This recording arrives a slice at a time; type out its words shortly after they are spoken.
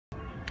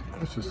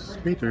This is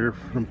Peter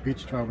from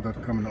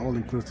PetesCruises-n-Travel.com and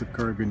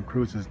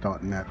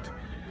allinclusivecaribbeancruises.net.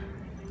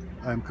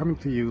 I'm coming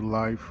to you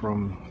live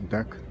from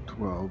deck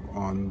 12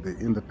 on the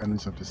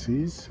Independence of the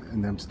Seas,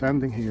 and I'm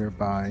standing here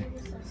by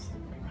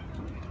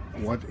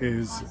what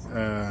is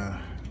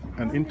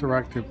an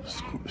interactive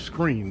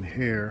screen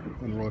here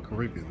on Royal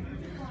Caribbean.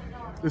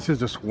 This is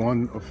just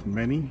one of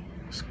many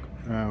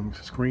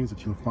screens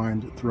that you'll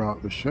find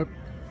throughout the ship,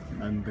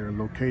 and they're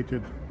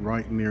located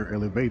right near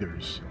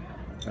elevators.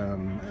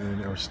 And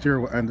the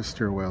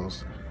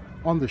stairwells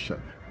on the ship.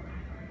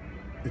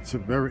 It's a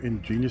very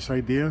ingenious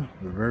idea,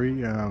 a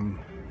very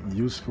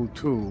useful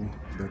tool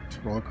that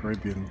Royal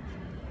Caribbean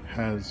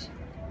has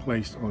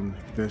placed on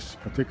this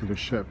particular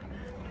ship,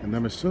 and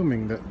I'm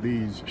assuming that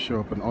these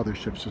show up on other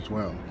ships as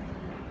well.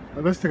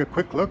 Let's take a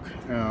quick look.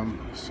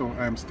 So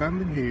I'm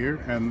standing here,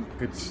 and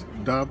it's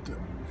dubbed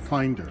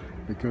Finder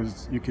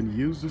because you can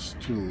use this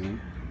tool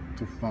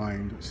to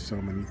find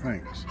so many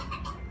things.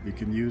 You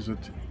can use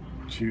it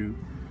to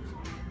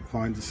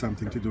find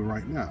something to do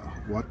right now,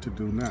 what to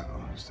do now.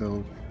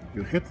 So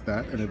you hit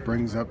that and it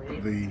brings up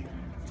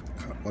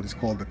what is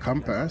called the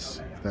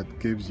compass that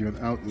gives you an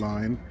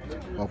outline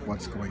of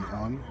what's going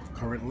on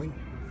currently,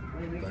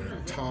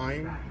 the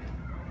time,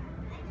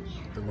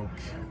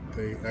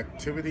 the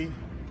activity,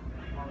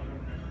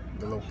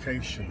 the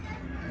location,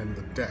 and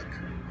the deck.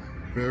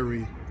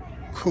 Very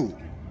cool,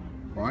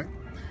 right?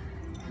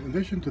 In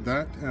addition to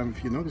that,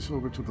 if you notice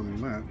over to the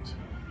left,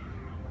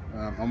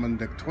 I'm on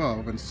deck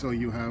 12, and so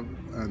you have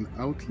an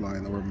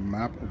outline or a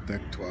map of deck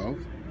 12.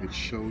 It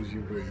shows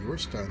you where you're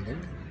standing.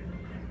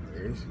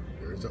 There's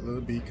that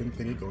little beacon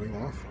thingy going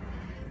off,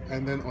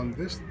 and then on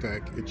this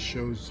deck it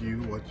shows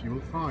you what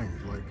you'll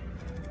find. Like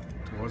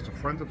towards the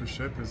front of the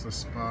ship is a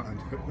spa and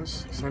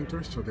fitness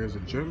center, so there's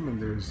a gym and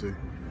there's a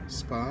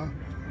spa,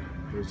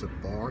 there's a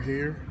bar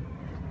here,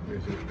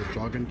 there's a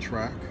jogging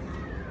track,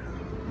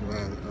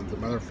 and as a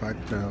matter of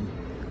fact,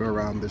 go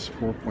around this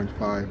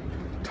 4.5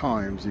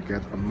 times you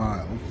get a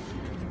mile.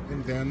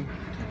 And then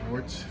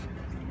towards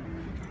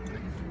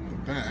the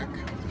back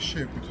of the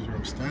ship, which is where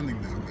I'm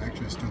standing now, I'm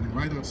actually standing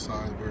right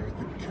outside where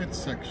the kids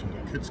section,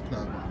 the kids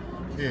club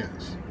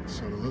is.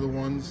 So the little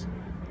ones,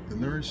 the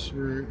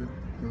nursery, the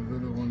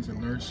little ones in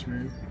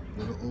nursery,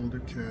 little older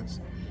kids,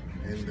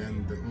 and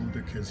then the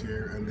older kids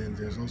here, and then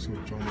there's also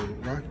Johnny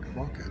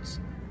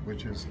Rockets,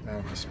 which is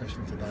a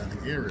specialty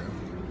dining area,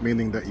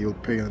 meaning that you'll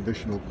pay an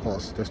additional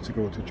cost just to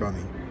go to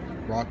Johnny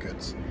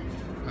Rockets.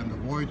 And the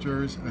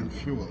Voyagers and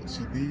Fuel.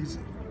 So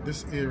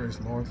this area is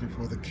largely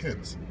for the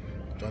kids.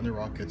 Johnny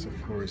Rockets, of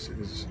course,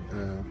 is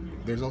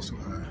there's also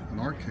an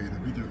arcade, a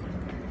video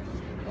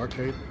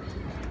arcade,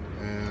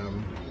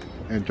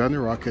 and Johnny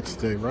Rockets,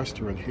 the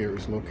restaurant here,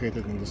 is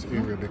located in this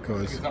area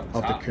because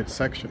of the kids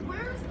section.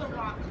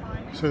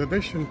 So in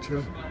addition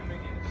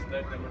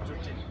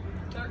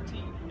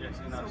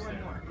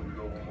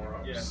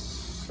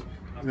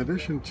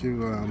to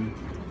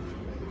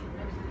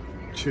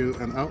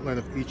an outline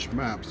of each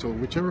map, so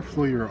whichever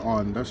floor you're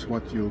on, that's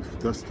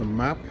the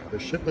map. The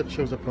ship that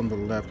shows up on the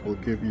left will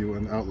give you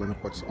an outline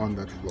of what's on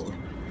that floor.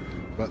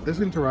 But this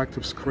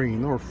interactive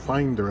screen, or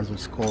Finder as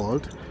it's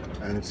called,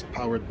 and it's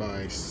powered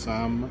by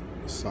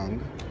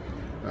Samsung,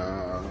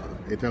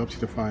 it helps you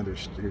to find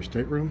your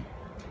stateroom.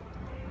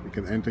 You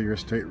can enter your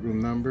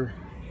stateroom number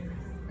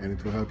and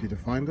it will help you to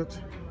find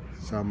it.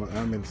 So I'm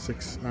in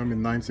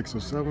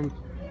 9607.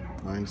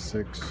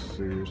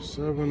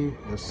 9607.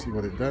 Let's see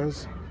what it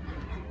does.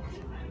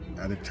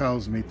 And it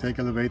tells me take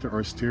elevator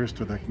or stairs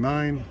to deck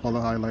 9,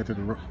 follow highlighted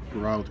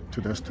route to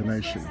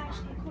destination.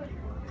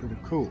 Pretty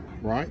cool,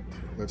 right?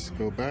 Let's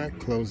go back,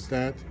 close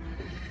that.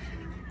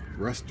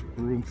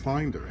 Restroom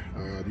Finder.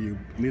 Do you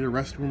need a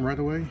restroom right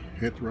away?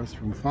 Hit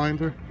Restroom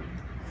Finder,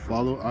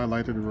 follow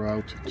highlighted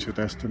route to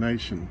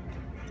destination.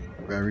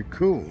 Very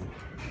cool.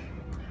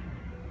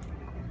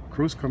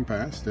 Cruise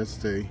Compass, that's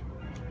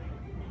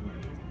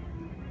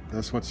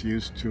what's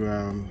used to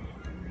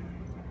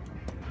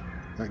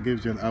that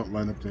gives you an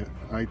outline of the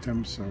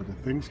items or the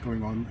things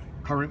going on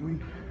currently,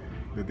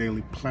 the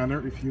daily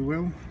planner, if you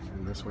will,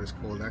 and that's what it's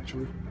called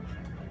actually.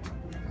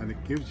 And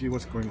it gives you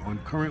what's going on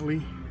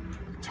currently,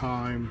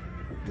 time,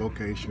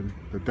 location,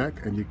 the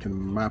deck, and you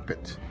can map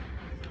it.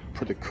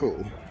 Pretty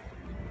cool.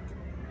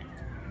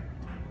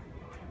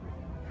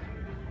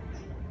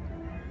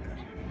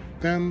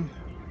 Then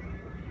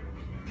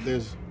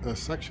there's a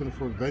section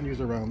for venues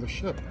around the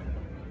ship.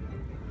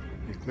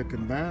 You click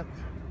on that,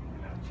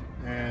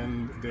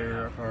 and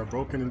there are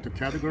broken into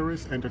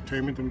categories: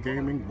 entertainment and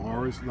gaming,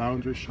 bars,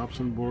 lounges, shops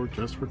on board,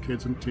 just for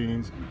kids and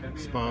teens,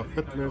 spa,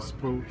 fitness,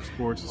 pool,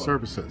 sports,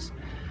 services.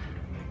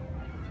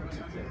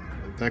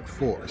 Deck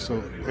 4.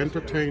 So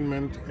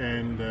entertainment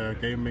and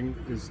gaming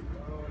is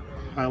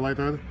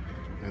highlighted,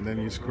 and then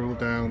you scroll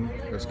down.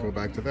 Let's go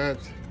back to that.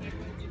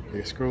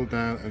 You scroll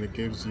down and it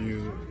gives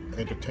you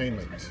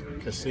entertainment: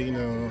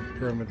 casino,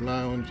 Pyramid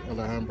Lounge,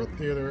 Alhambra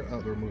Theater,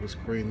 outdoor movie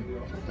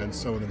screen, and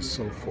so on and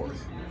so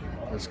forth.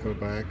 Let's go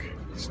back,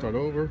 start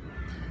over,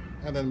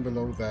 and then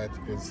below that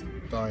is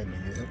dining.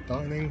 You hit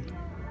dining,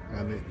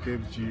 and it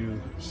gives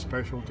you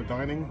specialty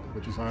dining,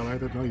 which is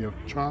highlighted. Now you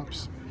have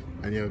chops,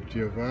 and you have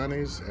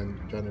Giovanni's and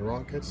Johnny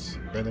Rockets,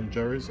 Ben &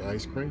 Jerry's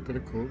ice cream,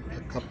 pretty cool.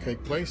 A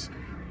cupcake place,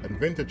 and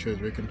vintages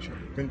where you can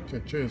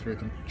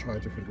try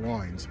different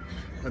wines,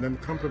 and then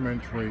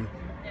complimentary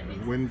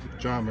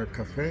Windjammer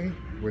Cafe,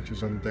 which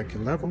is on deck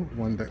 11,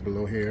 one deck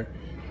below here.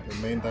 The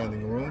main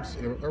dining rooms.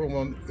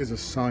 Everyone is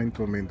assigned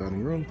to a main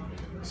dining room.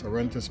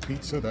 Sorrento's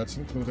Pizza, that's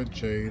included.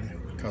 Jade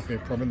Cafe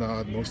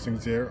Promenade, most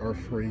things there are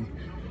free,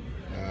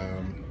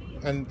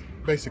 and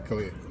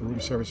basically room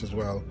service as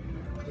well.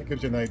 It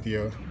gives you an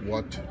idea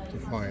what to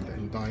find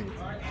in dining.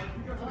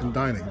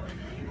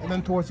 And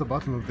then towards the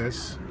bottom of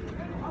this,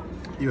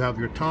 you have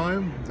your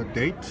time, the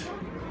date,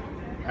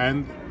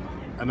 and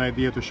an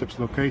idea of the ship's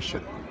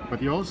location.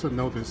 But you also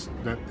notice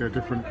that there are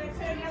different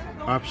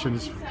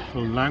options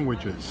for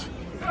languages.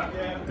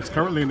 It's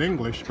currently in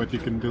English, but you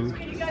can do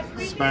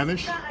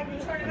Spanish,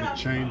 and it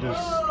changes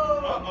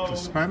to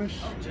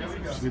Spanish.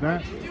 See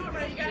that?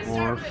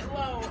 Or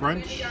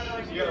French,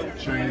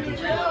 changes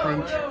to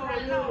French,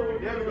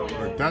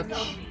 or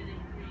Dutch,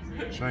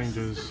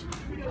 changes,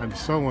 and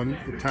so on,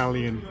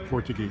 Italian,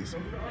 Portuguese.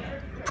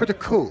 Pretty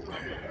cool,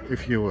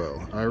 if you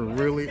will. I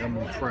really am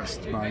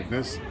impressed by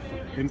this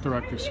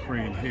interactive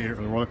screen here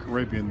in the Royal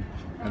Caribbean,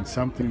 and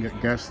something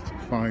that guests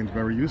find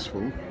very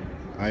useful.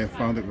 I have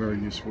found it very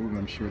useful, and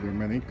I'm sure there are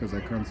many, because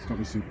I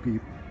constantly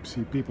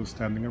see people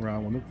standing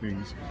around one of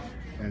these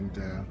and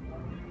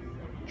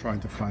trying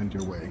to find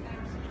their way.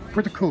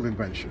 Pretty cool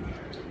invention.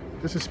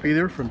 This is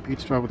Peter from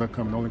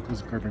PetesCruises-n-Travel.com and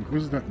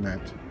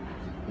all-inclusive-CaribbeanCruises.net.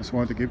 Just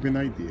wanted to give you an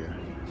idea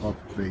of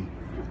the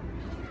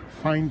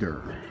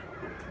Finder,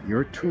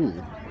 your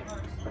tool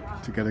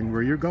to getting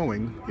where you're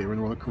going here in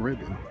the Royal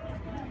Caribbean.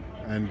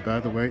 And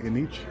by the way, in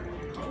each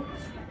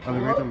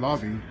elevator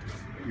lobby,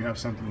 you have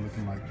something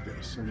looking like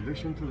this. So in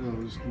addition to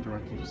those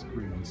interactive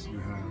screens, you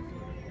have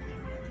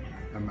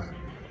a map,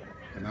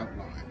 an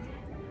outline,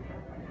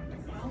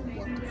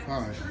 what to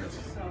find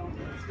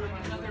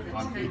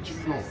on each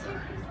floor,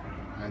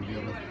 and you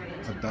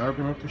have a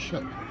diagram of the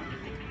ship,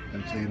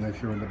 and so you know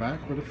if you're in the back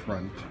or the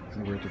front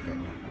and where to go.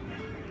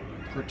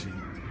 Pretty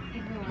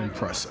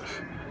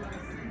impressive.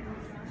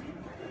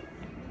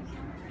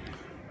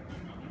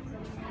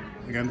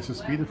 Again, this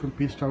is Peter from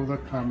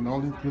PetesCruises-n-Travel.com and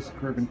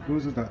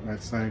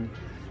all-inclusive-CaribbeanCruises.net saying,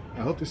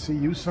 I hope to see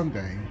you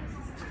someday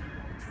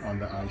on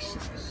the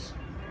ices.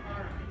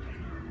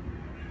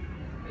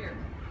 Here.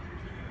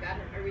 Got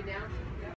it? Are we down?